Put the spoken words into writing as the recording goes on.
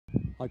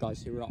Hi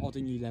guys, here we're at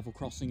Oddingley level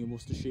crossing in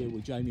Worcestershire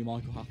with Jamie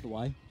Michael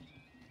Hathaway.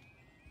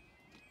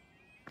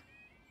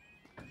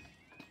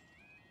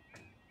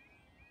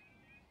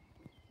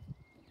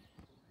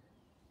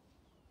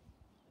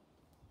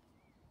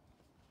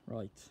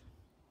 Right,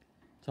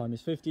 time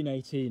is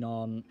 15:18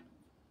 on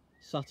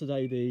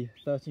Saturday the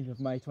 13th of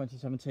May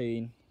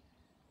 2017.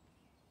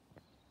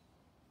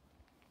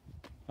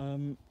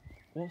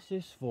 What's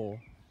this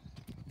for?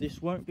 This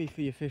won't be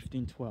for your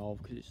 15:12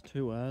 because it's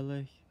too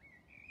early.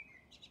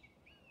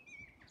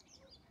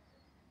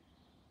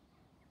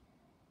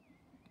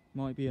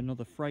 Might be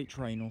another freight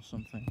train or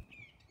something.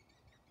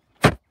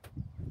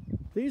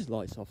 These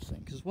lights off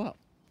sync as well.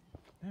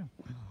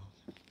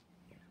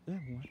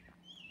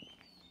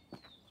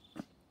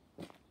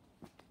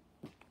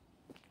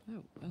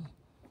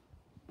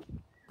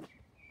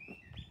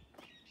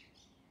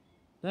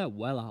 They're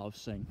well out of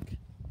sync.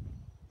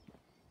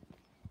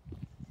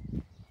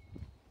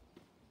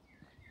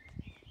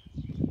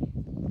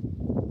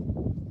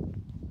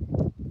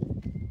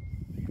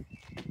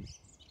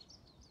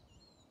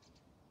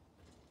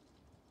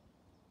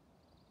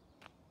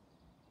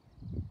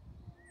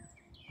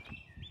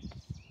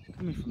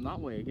 Coming from that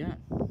way again.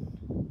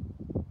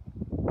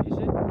 Is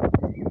it?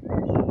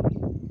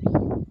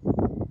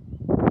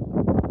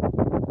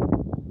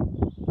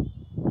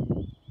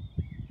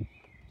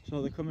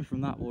 So they're coming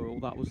from that way,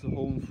 that was the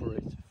horn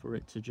for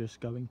it to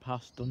just going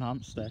past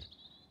Dunhampstead.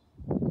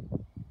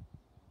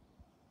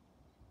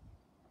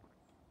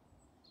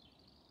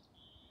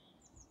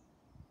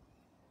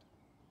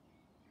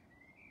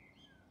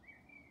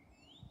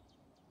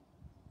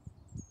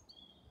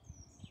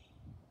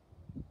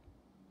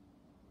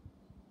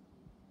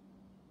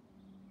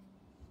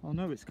 Oh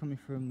no, it's coming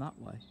from that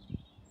way.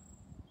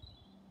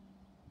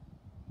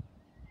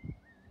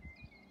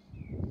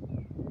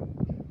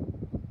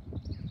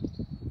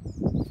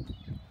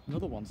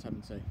 Another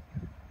 170.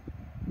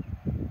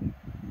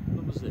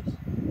 What was this?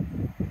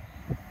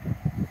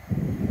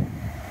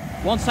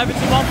 170,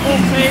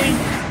 114.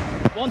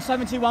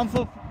 170,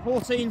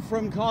 114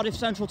 from Cardiff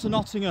Central to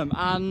Nottingham,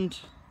 and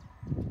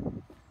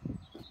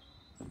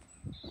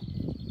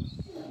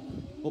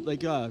up they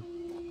go.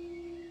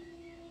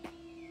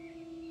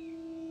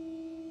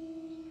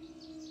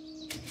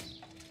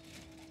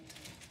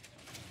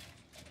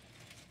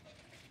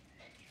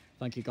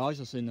 Thank you guys,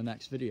 I'll see you in the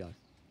next video.